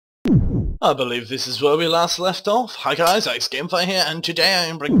I believe this is where we last left off. Hi guys, Ix GameFire here, and today I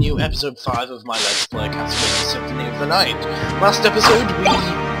am bringing you episode 5 of my Let's Play Castlevania Symphony of the Night. Last episode we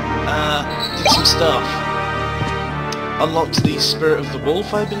did some stuff. Unlocked the Spirit of the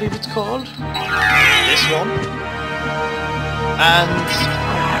Wolf, I believe it's called. This one.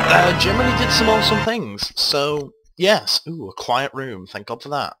 And generally did some awesome things. So, yes. Ooh, a quiet room. Thank God for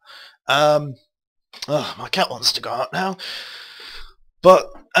that. Oh, my cat wants to go out now.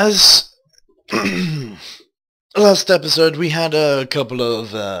 But, as last episode, we had a couple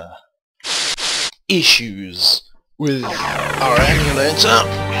of issues with our emulator.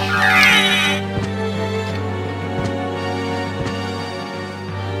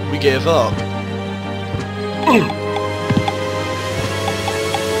 We gave up.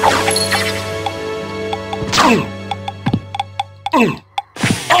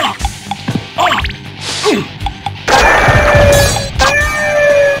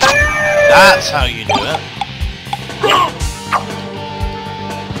 That's how you do it.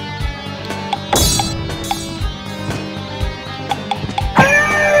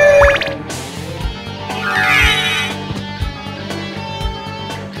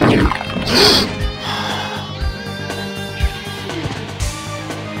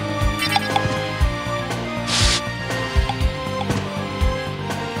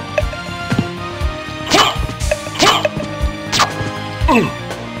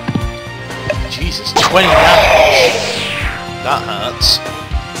 Jesus, 20 damage. That hurts.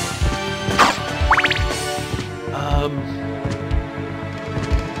 Oh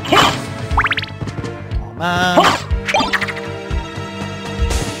man.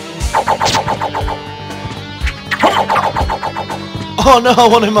 Oh no, I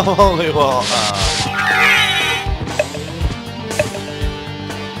want him a holy water.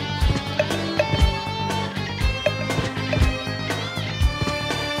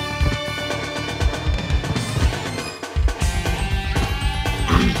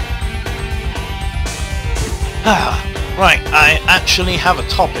 Right, I actually have a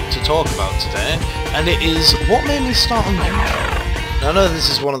topic to talk about today, and it is what made me start on Ninja. Now, I know this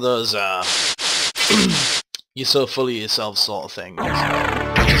is one of those, you're so full of yourself sort of things.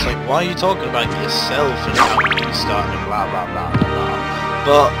 It's like, why are you talking about yourself and how you started and blah blah blah blah blah.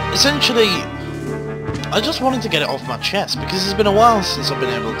 But, essentially, I just wanted to get it off my chest, because it's been a while since I've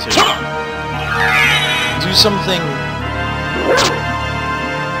been able to do something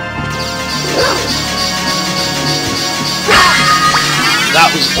that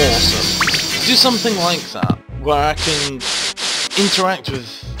was awesome. Do something like that, where I can interact with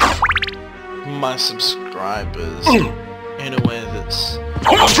my subscribers in a way that's...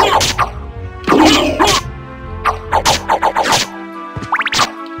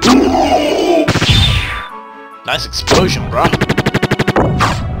 Nice explosion, bro.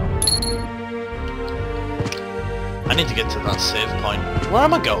 I need to get to that save point. Where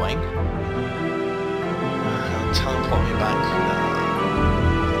am I going? Teleport me back.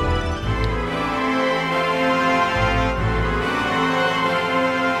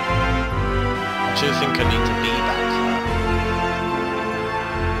 I do think I need to be back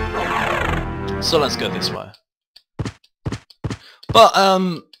there. So let's go this way. But,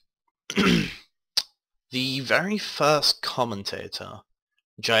 the very first commentator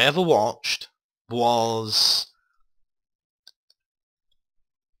which I ever watched was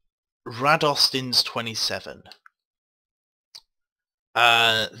Radostin's 27.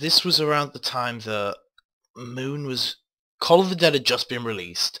 This was around the time that Call of the Dead had just been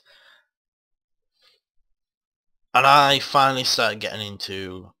released. And I finally started getting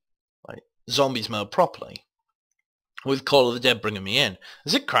into like zombies mode properly, with Call of the Dead bringing me in.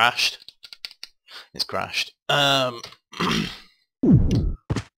 Has it crashed? It's crashed. Pain in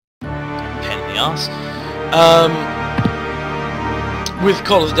the arse. With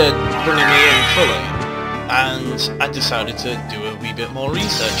Call of the Dead bringing me in fully, and I decided to do a wee bit more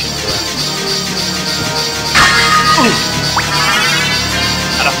research into it.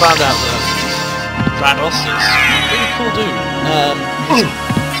 And I found out that Rados is a really cool dude.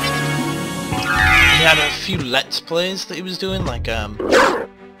 He had a few Let's Plays that he was doing, like, ow.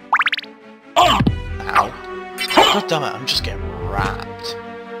 God damn it, I'm just getting wrapped.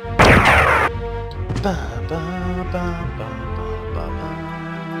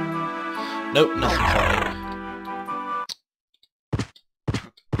 Nope, nothing funny.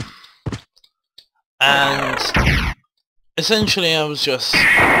 And essentially I was just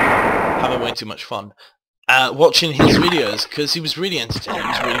having way too much fun watching his videos, because he was really entertaining. He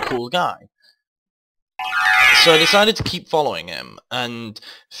was a really cool guy. So I decided to keep following him, and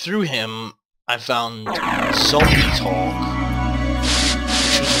through him I found Zombie Talk,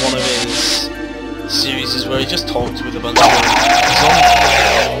 which was one of his where he just talked with a bunch of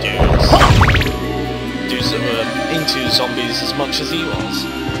dudes that were into zombies as much as he was.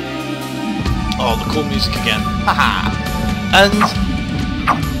 Oh, the cool music again. Haha! And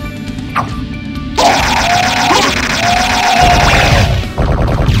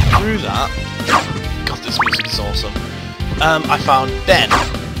through that, God, this music is awesome. I found Ben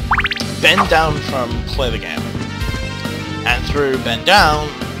down from Play the Game, and through Ben down,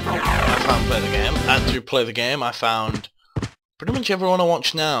 I found Play the Game, and through Play the Game, I found pretty much everyone I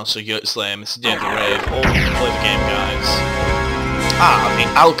watch now. So Yurt Slayer, Mr. Dave the Rave, all the Play the Game guys. The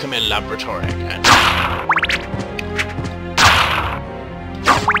Alchemy Laboratory again.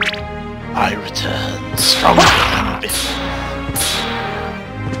 I return stronger than before.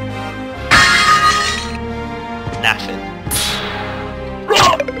 Nothing.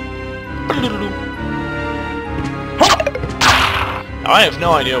 Now I have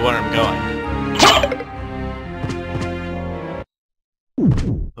no idea where I'm going.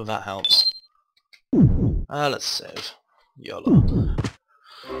 Oh, that helps. Let's save. YOLO.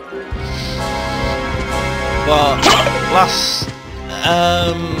 But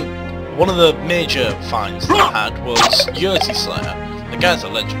one of the major finds that I had was Yurt Slayer. The guy's a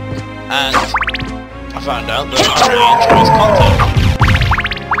legend, and I found out that I really enjoy his content.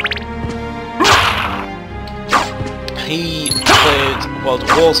 He played World of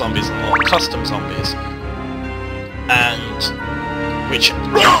War zombies and more custom zombies, and which I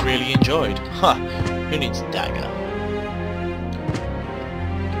really enjoyed. Huh? Who needs a dagger?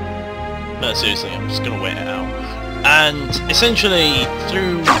 No, seriously, I'm just gonna wait it out. And essentially,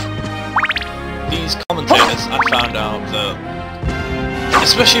 through these commentators, I found out that,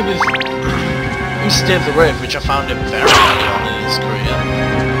 especially with Mr. Dave the Rave, which I found him very early on in his career,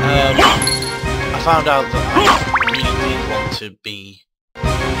 I found out that I really did want to be a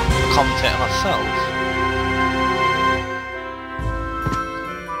commentator myself.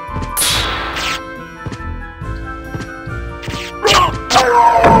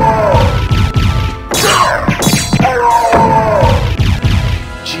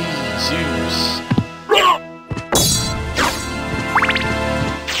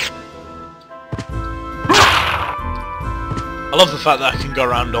 I love the fact that I can go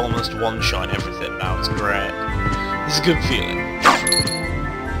around almost one-shotting everything now, it's great. It's a good feeling.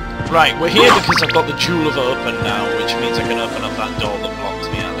 Right, we're here because I've got the Jewel of Open now, which means I can open up that door that blocked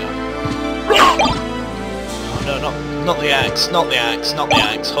me earlier. Oh no, not the axe, not the axe, not the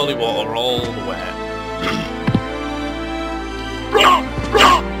axe. Holy water all the way.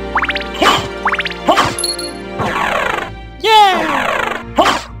 Yeah!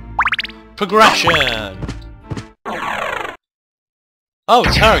 Progression! Oh,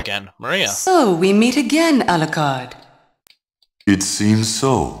 it's her again, Maria. So, we meet again, Alucard. It seems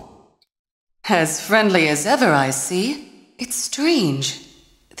so. As friendly as ever, I see. It's strange.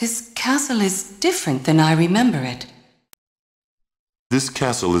 This castle is different than I remember it. This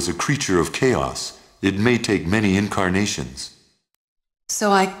castle is a creature of chaos. It may take many incarnations.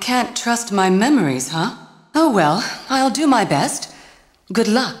 So I can't trust my memories, huh? Oh well, I'll do my best. Good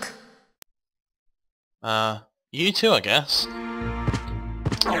luck. You too, I guess.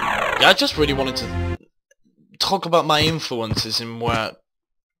 Yeah, I just really wanted to talk about my influences and where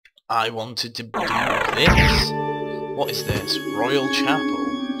I wanted to do this. What is this? Royal Chapel.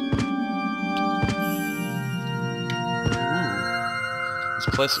 Ooh. This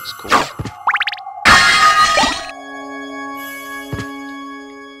place looks cool.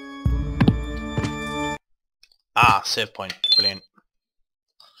 Ah, save point. Brilliant.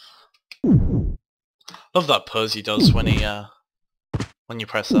 Love that pose he does when he, when you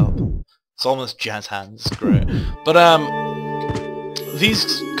press up. It's almost jazz hands, it's great. But,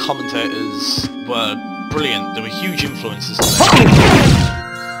 these commentators were brilliant. They were huge influences to me.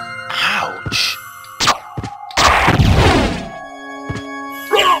 Ouch!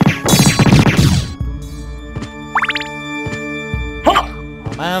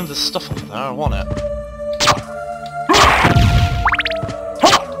 Oh man, there's stuff over there, I want it.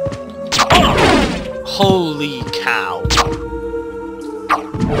 Holy cow.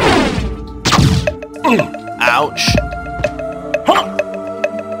 Ouch.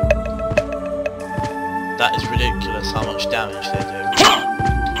 That is ridiculous how much damage they do.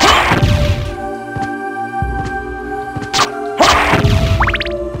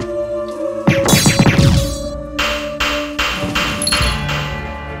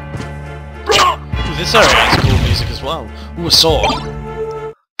 Ooh, this area has cool music as well. Ooh, a sword.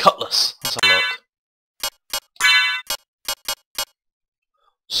 Cutlass. Let's have a look.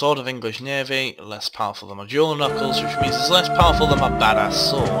 Sword of English Navy, less powerful than my dual knuckles, which means it's less powerful than my badass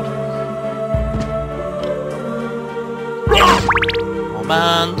sword. Oh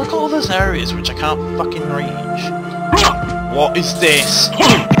man, look at all those areas which I can't fucking reach. What is this?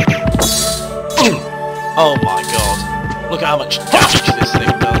 Oh my god. Look at how much damage this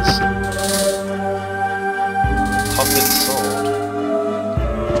thing does. Puppet sword.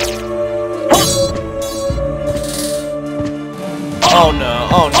 Oh no,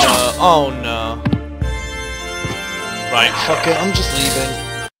 oh no, oh no. Right, fuck it, I'm just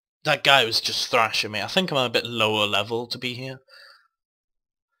leaving. That guy was just thrashing me. I think I'm a bit lower level to be here.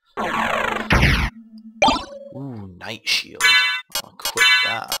 Ooh, night shield. I'll quit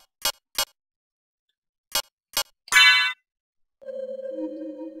that.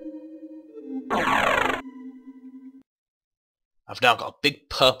 I've now got a big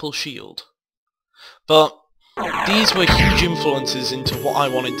purple shield. But these were huge influences into what I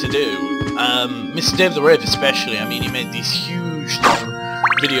wanted to do. Mr. Dave the Rave especially, I mean, he made these huge long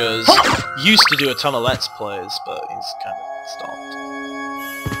videos. He used to do a ton of Let's Plays, but he's kind of stopped.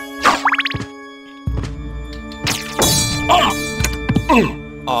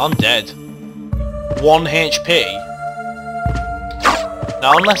 Oh, I'm dead. 1 HP.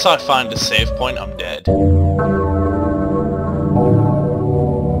 Now, unless I find a save point, I'm dead.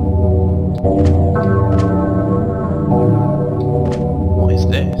 What is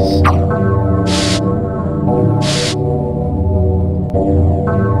this?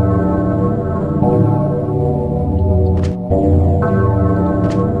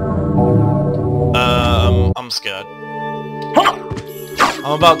 I'm scared.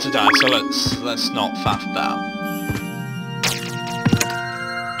 I'm about to die, so let's not faff that.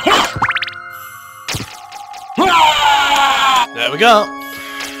 There we go.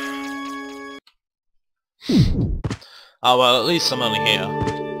 Oh well, at least I'm only here,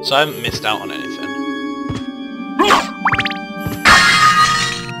 so I haven't missed out on anything.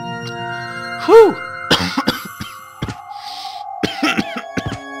 Whew!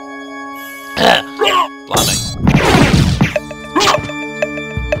 Blimey.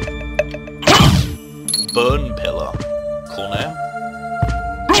 Burn Pillar. Cool name.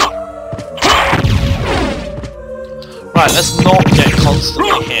 Right, let's not get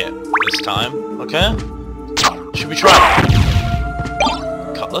constantly hit this time, okay? Should we try that?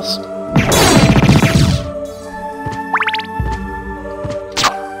 Cutlass?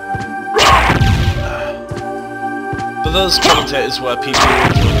 But those commentators were people who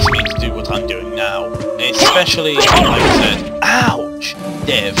influenced me to do what I'm doing now. Especially, like I said, ouch!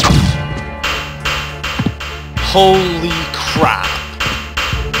 Dev. Holy crap!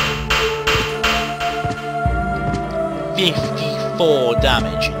 54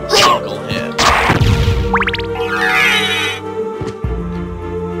 damage in a single hit.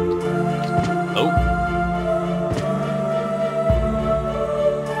 Oh.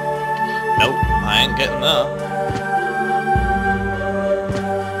 Nope, I ain't getting there.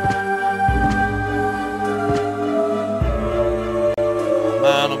 Oh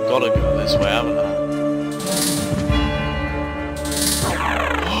man, I've gotta go this way, haven't I?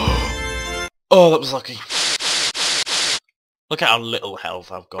 Oh, that was lucky. Look at how little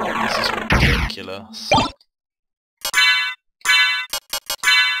health I've got. This is ridiculous.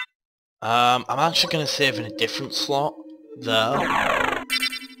 I'm actually going to save in a different slot there.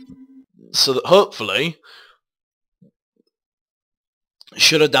 So that hopefully,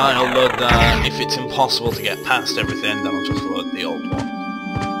 should I die, I'll load that. If it's impossible to get past everything, then I'll just load the old one.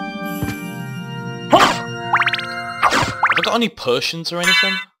 Have I got any potions or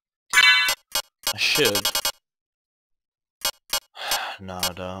anything? I should. No,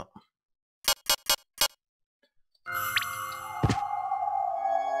 I don't.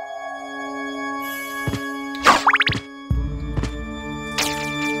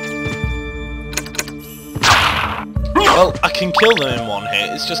 Well, I can kill them in one hit,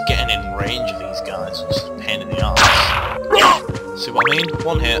 it's just getting in range of these guys, it's just a pain in the arse. See what I mean?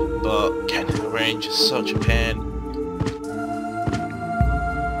 One hit, but getting in the range is such a pain.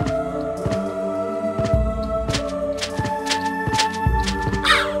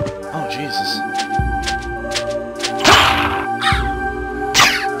 Jesus.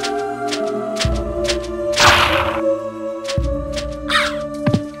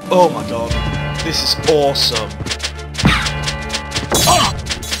 Oh my god, this is awesome.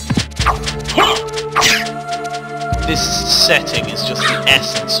 This setting is just the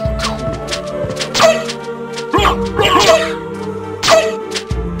essence of cool.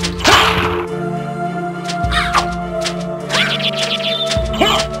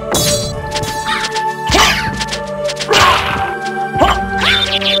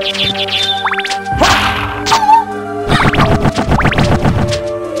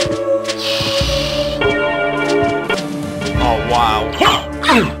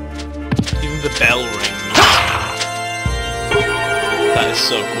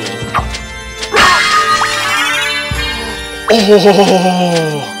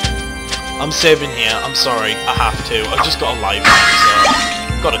 Oh! I'm saving here. I'm sorry. I have to. I've just got a life line, so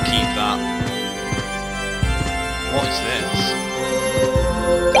I've got to keep that. What is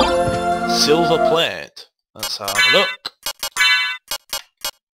this? Silver plate. Let's have a look.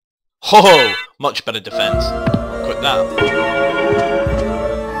 Ho! Much better defense. Quit that.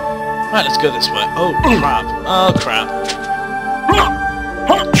 Right, let's go this way. Oh, crap. Oh, crap.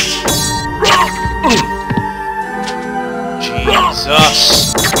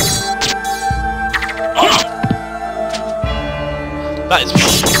 Jesus! That is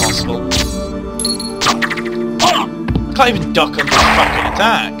fucking impossible. I can't even duck under this fucking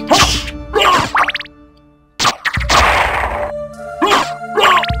attack.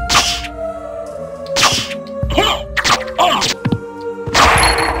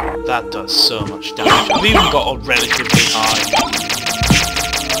 That does so much damage. I've even got a relatively high.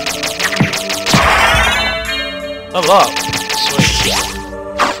 Level up! Sweet.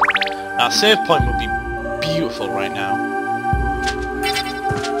 Now, save point would be beautiful right now.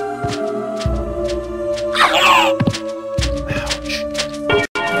 Ouch.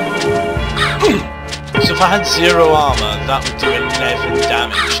 So if I had 0 armor, that would do 11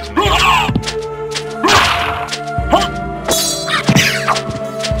 damage to me.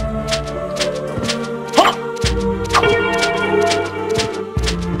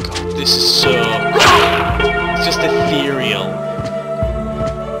 God, this is so cool. It's just ethereal.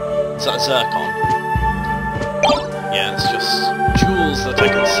 Is that a zircon? Yeah, it's just jewels that I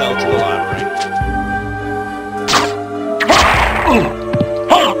can sell to the library.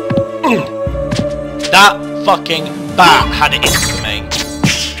 That fucking bat had it in for me.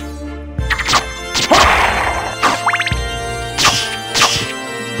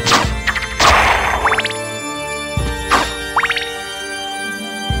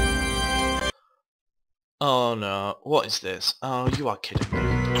 Oh no, what is this? Oh, you are kidding me.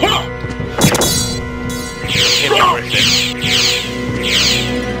 Him Griffin.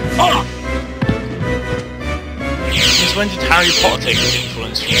 Since when did Harry Potter take his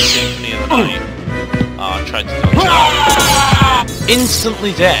influence from the Symphony of the Night? Oh, I tried to dodge that.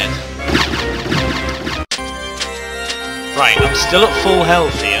 Instantly dead. Right, I'm still at full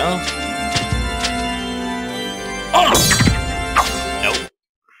health here. Nope.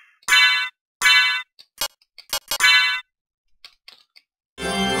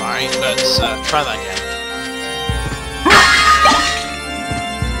 Right, let's try that again.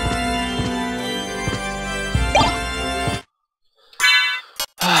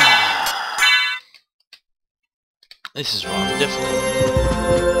 This is rather difficult.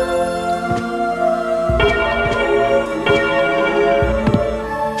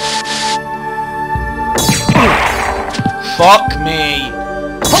 Fuck me!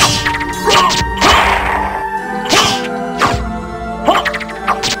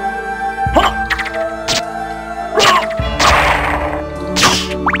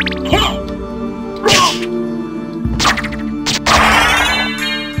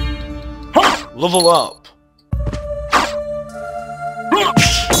 Level up.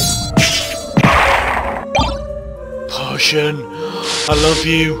 Potion, I love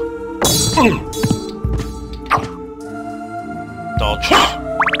you. Dodge.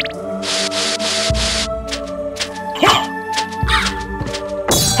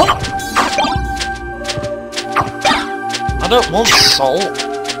 I don't want salt,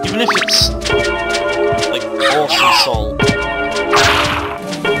 even if it's like awesome salt.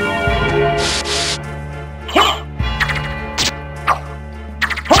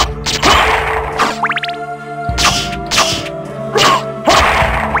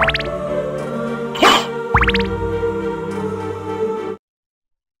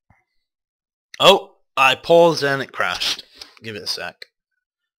 Oh, I paused and it crashed. Give it a sec.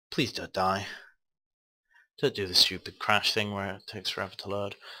 Please don't die. Don't do the stupid crash thing where it takes forever to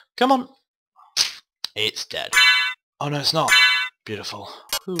load. Come on. It's dead. Oh no, it's not. Beautiful.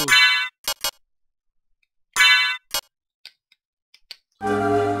 Ooh.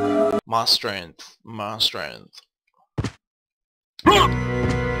 My strength. My strength.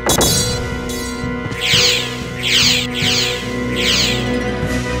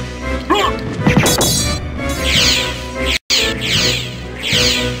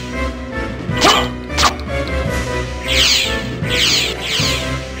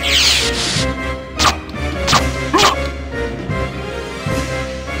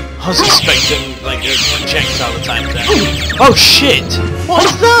 I was expecting like a projectile attack there. Oh shit! What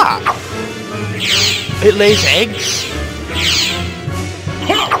is that? It lays eggs?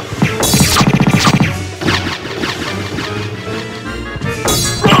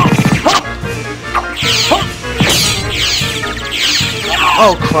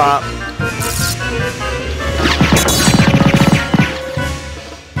 Oh crap.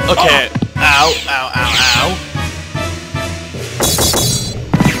 Okay. Ow, ow, ow, ow.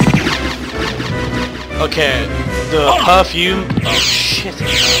 Okay, the perfume. Oh shit.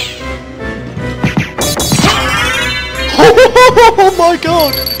 Oh my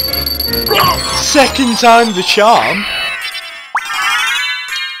god! Second time the charm.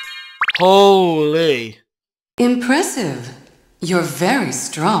 Holy. Impressive. You're very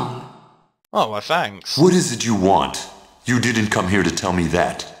strong. Oh, well, thanks. What is it you want? You didn't come here to tell me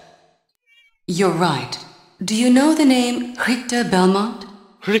that. You're right. Do you know the name Richter Belmont?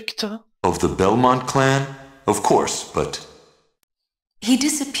 Richter? Of the Belmont clan? Of course, but... He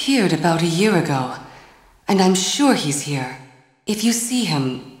disappeared about a year ago, and I'm sure he's here. If you see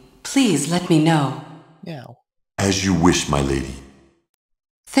him, please let me know. Yeah. As you wish, my lady.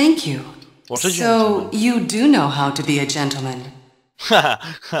 Thank you. What a So, gentleman. you do know how to be a gentleman. Yeah,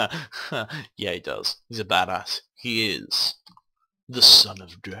 he does. He's a badass. He is the son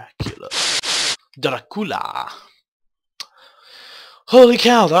of Dracula. Dracula. Holy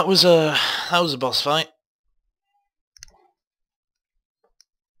cow, that was a boss fight.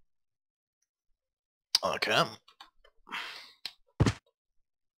 Okay.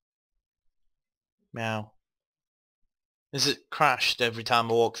 Meow. Is it crashed every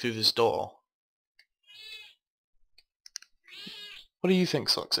time I walk through this door? What do you think,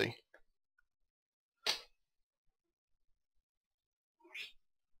 Soxy?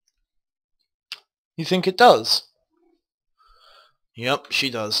 You think it does? Yep, she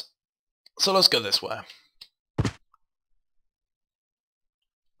does. So let's go this way.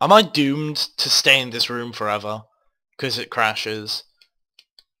 Am I doomed to stay in this room forever? Because it crashes.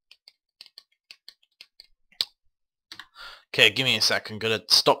 Okay, give me a second. Gonna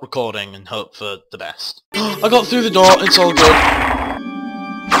stop recording and hope for the best. I got through the door. It's all good.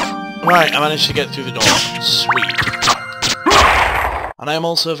 Right, I managed to get through the door. Sweet. And I am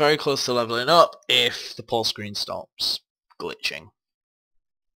also very close to leveling up if the pause screen stops glitching.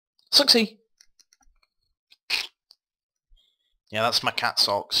 Sucksy! Yeah, that's my cat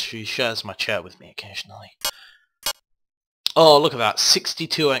Socks. She shares my chair with me occasionally. Oh, look at that.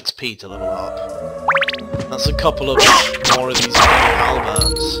 62 XP to level up. That's a couple of more of these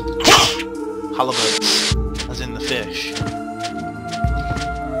halberds. Halibuts, as in the fish.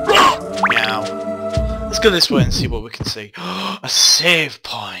 Meow. Let's go this way and see what we can see. A save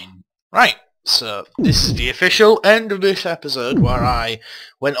point! Right, so this is the official end of this episode where I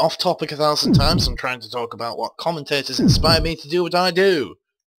went off topic 1,000 times and trying to talk about what commentators inspire me to do what I do.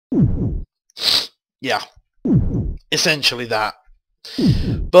 Yeah. Essentially that.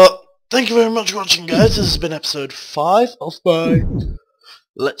 But thank you very much for watching, guys. This has been episode 5 of my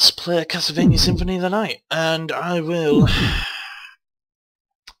Let's Play Castlevania Symphony of the Night, and I will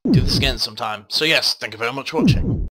do this again sometime. So yes, thank you very much for watching.